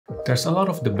There's a lot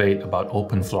of debate about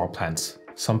open floor plans.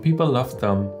 Some people love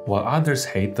them, while others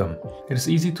hate them. It is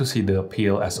easy to see the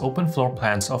appeal as open floor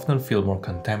plans often feel more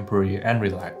contemporary and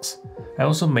relaxed, and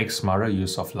also make smarter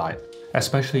use of light,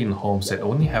 especially in homes that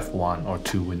only have 1 or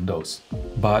 2 windows.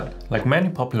 But, like many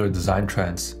popular design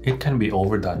trends, it can be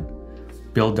overdone.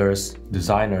 Builders,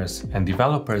 designers, and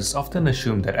developers often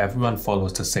assume that everyone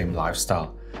follows the same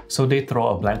lifestyle, so they throw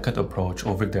a blanket approach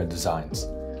over their designs.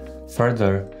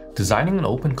 Further, designing an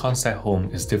open concept home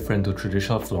is different to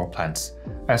traditional floor plans,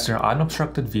 as there are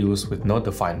unobstructed views with no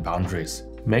defined boundaries,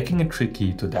 making it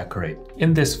tricky to decorate.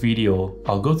 In this video,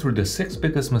 I'll go through the 6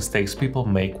 biggest mistakes people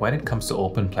make when it comes to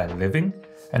open plan living,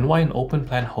 and why an open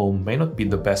plan home may not be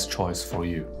the best choice for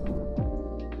you.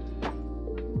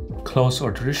 Closed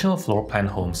or traditional floor plan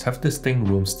homes have distinct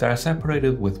rooms that are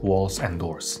separated with walls and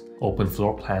doors. Open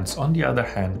floor plans, on the other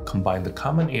hand, combine the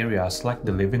common areas like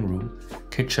the living room,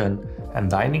 kitchen, and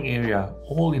dining area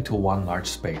all into one large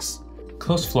space.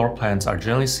 Closed floor plans are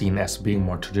generally seen as being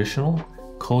more traditional,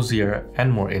 cozier,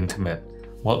 and more intimate,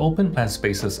 while open plan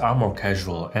spaces are more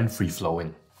casual and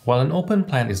free-flowing. While an open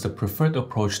plan is the preferred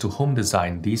approach to home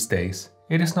design these days,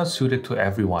 it is not suited to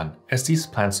everyone, as these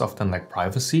plans often lack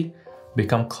privacy,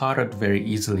 become cluttered very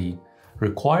easily,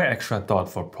 require extra thought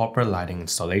for proper lighting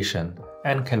installation,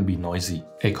 and can be noisy.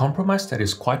 A compromise that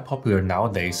is quite popular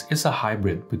nowadays is a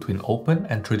hybrid between open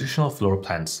and traditional floor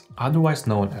plans, otherwise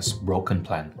known as broken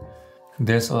plan.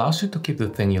 This allows you to keep the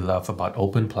thing you love about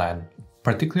open plan,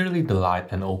 particularly the light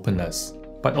and openness,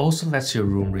 but also lets your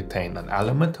room retain an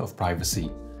element of privacy.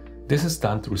 This is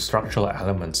done through structural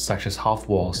elements such as half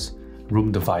walls,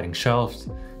 room dividing shelves,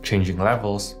 changing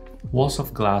levels, walls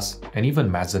of glass, and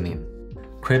even mezzanine.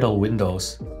 Cradle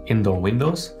windows, indoor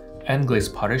windows, and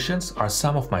glazed partitions are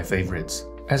some of my favorites,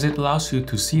 as it allows you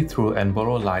to see through and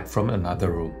borrow light from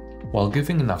another room, while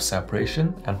giving enough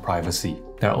separation and privacy.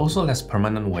 There are also less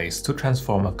permanent ways to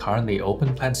transform a currently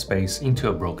open plan space into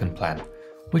a broken plan,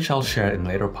 which I'll share in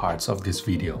later parts of this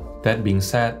video. That being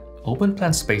said, open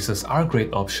plan spaces are a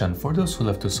great option for those who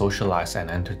love to socialize and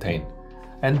entertain,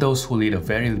 and those who lead a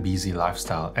very busy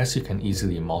lifestyle, as you can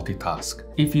easily multitask.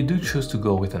 If you do choose to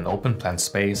go with an open plan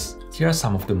space, here are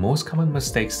some of the most common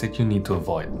mistakes that you need to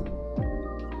avoid.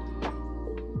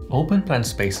 Open plan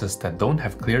spaces that don't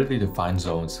have clearly defined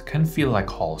zones can feel like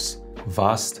halls,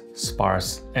 vast,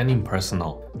 sparse, and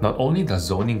impersonal. Not only does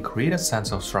zoning create a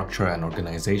sense of structure and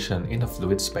organization in a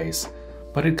fluid space,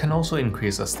 but it can also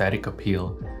increase aesthetic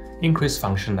appeal, increase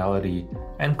functionality,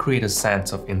 and create a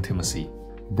sense of intimacy.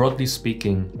 Broadly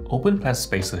speaking, open plan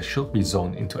spaces should be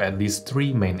zoned into at least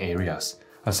 3 main areas: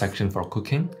 a section for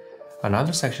cooking,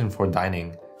 another section for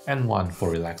dining, and one for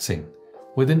relaxing.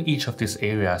 Within each of these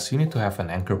areas, you need to have an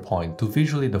anchor point to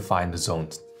visually define the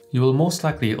zones. You will most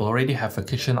likely already have a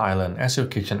kitchen island as your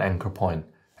kitchen anchor point,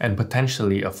 and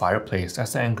potentially a fireplace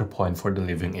as the anchor point for the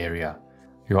living area.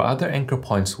 Your other anchor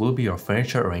points will be your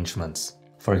furniture arrangements.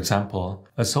 For example,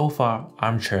 a sofa,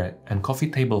 armchair, and coffee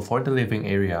table for the living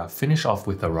area finish off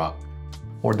with a rug,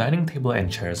 or dining table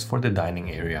and chairs for the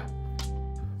dining area.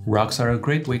 Rugs are a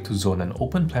great way to zone an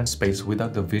open plan space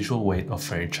without the visual weight of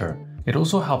furniture. It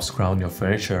also helps ground your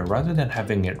furniture rather than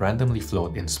having it randomly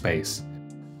float in space.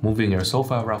 Moving your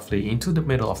sofa roughly into the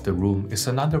middle of the room is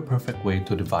another perfect way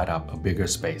to divide up a bigger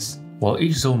space. While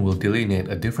each zone will delineate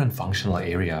a different functional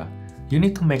area, you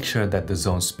need to make sure that the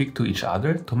zones speak to each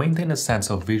other to maintain a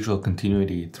sense of visual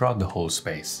continuity throughout the whole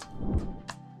space.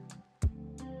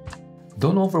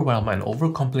 Don't overwhelm and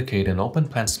overcomplicate an open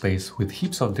plan space with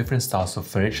heaps of different styles of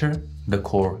furniture,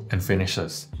 decor, and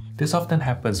finishes. This often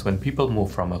happens when people move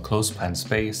from a closed plan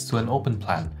space to an open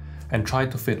plan and try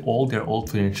to fit all their old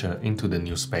furniture into the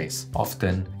new space.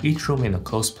 Often, each room in a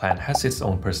closed plan has its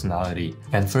own personality,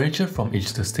 and furniture from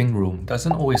each distinct room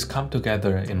doesn't always come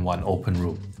together in one open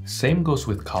room. Same goes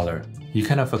with color. You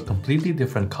can have a completely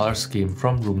different color scheme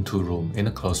from room to room in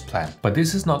a closed plan, but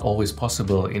this is not always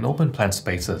possible in open plan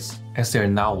spaces, as they are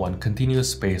now one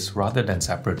continuous space rather than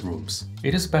separate rooms.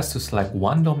 It is best to select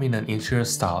one dominant interior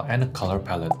style and a color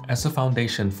palette as a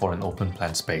foundation for an open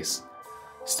plan space.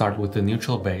 Start with the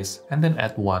neutral base and then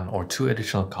add 1 or 2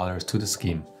 additional colors to the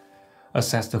scheme.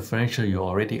 Assess the furniture you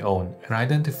already own and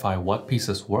identify what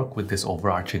pieces work with this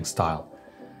overarching style.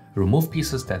 Remove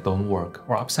pieces that don't work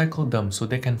or upcycle them so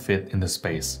they can fit in the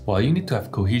space. While you need to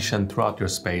have cohesion throughout your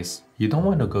space, you don't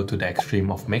want to go to the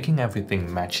extreme of making everything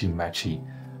matchy-matchy.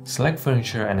 Select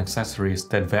furniture and accessories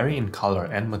that vary in color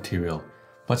and material,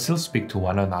 but still speak to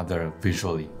one another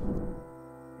visually.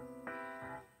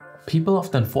 People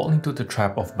often fall into the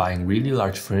trap of buying really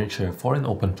large furniture for an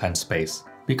open plan space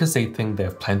because they think they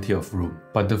have plenty of room,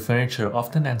 but the furniture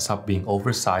often ends up being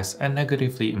oversized and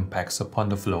negatively impacts upon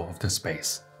the flow of the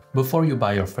space. Before you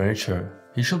buy your furniture,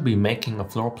 you should be making a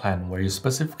floor plan where you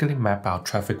specifically map out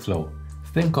traffic flow.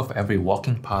 Think of every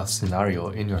walking path scenario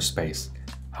in your space.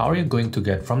 How are you going to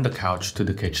get from the couch to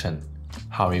the kitchen?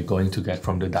 How are you going to get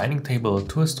from the dining table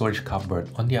to a storage cupboard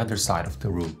on the other side of the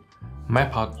room?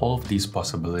 Map out all of these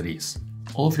possibilities.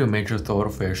 All of your major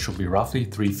thoroughfares should be roughly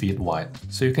 3 feet wide,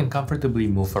 so you can comfortably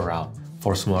move around.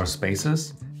 For smaller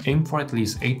spaces, aim for at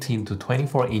least 18 to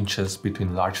 24 inches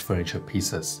between large furniture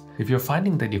pieces. If you're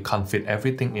finding that you can't fit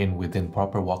everything in within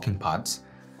proper walking paths,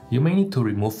 you may need to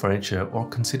remove furniture or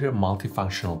consider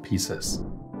multifunctional pieces.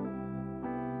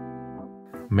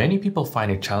 Many people find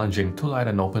it challenging to light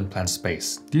an open plan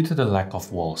space due to the lack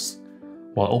of walls.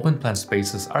 While open plan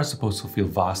spaces are supposed to feel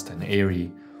vast and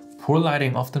airy, poor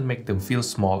lighting often makes them feel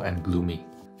small and gloomy.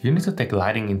 You need to take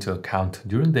lighting into account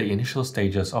during the initial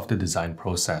stages of the design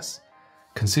process.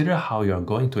 Consider how you are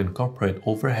going to incorporate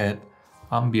overhead,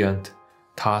 ambient,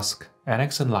 task, and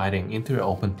accent lighting into your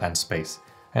open plan space,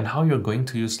 and how you're going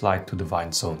to use light to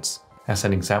define zones. As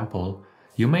an example,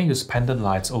 you may use pendant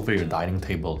lights over your dining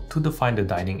table to define the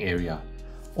dining area,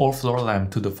 or floor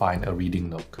lamp to define a reading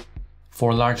nook.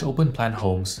 For large open plan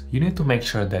homes, you need to make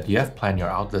sure that you have planned your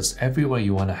outlets everywhere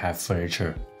you want to have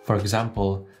furniture. For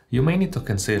example, you may need to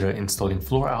consider installing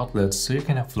floor outlets so you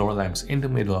can have floor lamps in the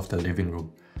middle of the living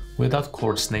room, without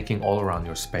cords snaking all around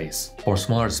your space. For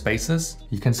smaller spaces,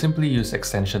 you can simply use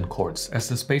extension cords as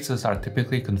the spaces are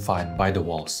typically confined by the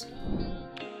walls.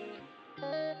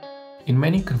 In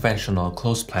many conventional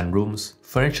closed-plan rooms,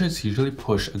 furniture is usually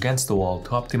pushed against the wall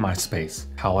to optimize space.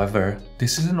 However,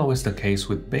 this isn't always the case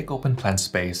with big open-plan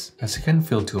space, as it can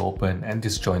feel too open and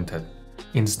disjointed.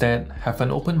 Instead, have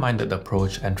an open-minded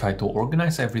approach and try to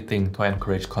organize everything to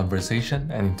encourage conversation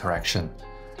and interaction.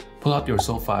 Pull out your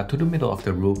sofa to the middle of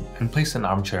the room and place an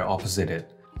armchair opposite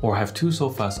it, or have 2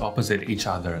 sofas opposite each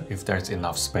other if there's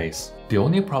enough space. The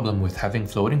only problem with having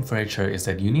floating furniture is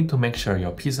that you need to make sure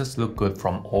your pieces look good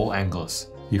from all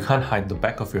angles. You can't hide the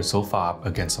back of your sofa up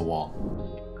against a wall.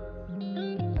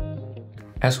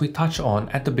 As we touched on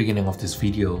at the beginning of this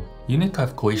video, you need to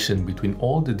have cohesion between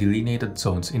all the delineated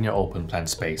zones in your open plan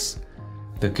space.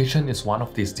 The kitchen is one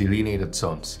of these delineated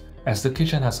zones. As the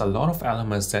kitchen has a lot of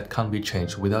elements that can't be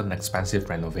changed without an expensive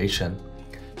renovation,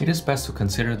 it is best to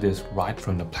consider this right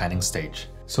from the planning stage,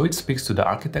 so it speaks to the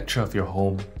architecture of your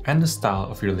home and the style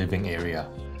of your living area.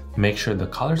 Make sure the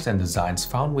colors and designs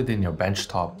found within your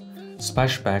benchtop,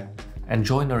 splashback, and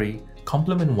joinery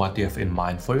complement what you have in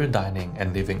mind for your dining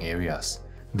and living areas.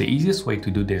 The easiest way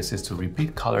to do this is to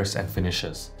repeat colors and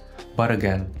finishes. But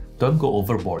again, don't go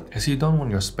overboard as you don't want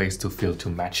your space to feel too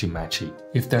matchy-matchy.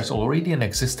 If there's already an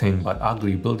existing but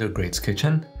ugly builder grades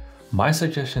kitchen, my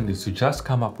suggestion is to just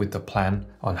come up with a plan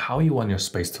on how you want your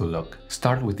space to look.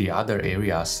 Start with the other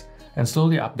areas and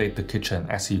slowly update the kitchen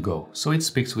as you go so it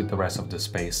speaks with the rest of the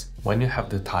space when you have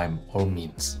the time or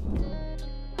means.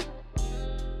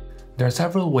 There are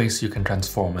several ways you can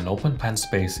transform an open plan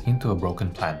space into a broken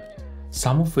plan,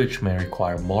 some of which may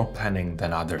require more planning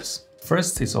than others.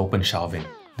 First is open shelving.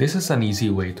 This is an easy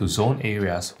way to zone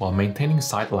areas while maintaining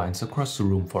sidelines across the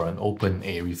room for an open,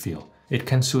 airy feel. It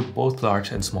can suit both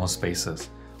large and small spaces,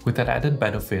 with an added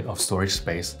benefit of storage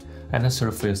space and a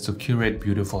surface to curate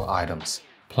beautiful items.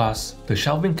 Plus, the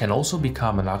shelving can also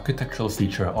become an architectural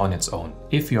feature on its own.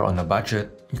 If you're on a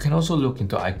budget, you can also look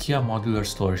into IKEA modular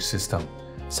storage system,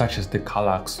 such as the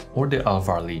Kallax or the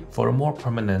Alvarli, for a more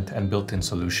permanent and built-in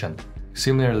solution.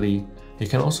 Similarly, you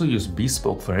can also use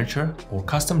bespoke furniture or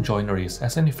custom joineries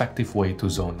as an effective way to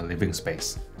zone a living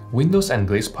space. Windows and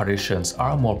glazed partitions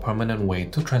are a more permanent way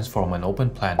to transform an open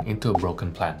plan into a broken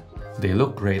plan. They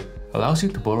look great, allows you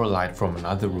to borrow light from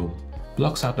another room,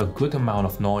 blocks out a good amount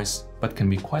of noise, but can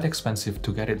be quite expensive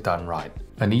to get it done right.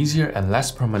 An easier and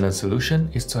less permanent solution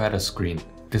is to add a screen.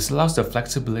 This allows the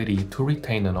flexibility to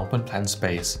retain an open plan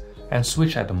space and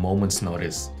switch at a moment's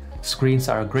notice. Screens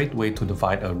are a great way to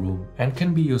divide a room and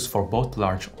can be used for both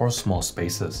large or small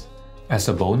spaces. As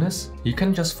a bonus, you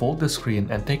can just fold the screen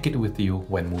and take it with you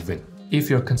when moving. If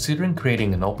you're considering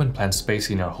creating an open plan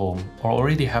space in your home or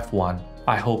already have one,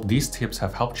 I hope these tips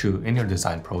have helped you in your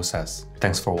design process.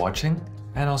 Thanks for watching,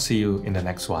 and I'll see you in the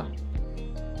next one.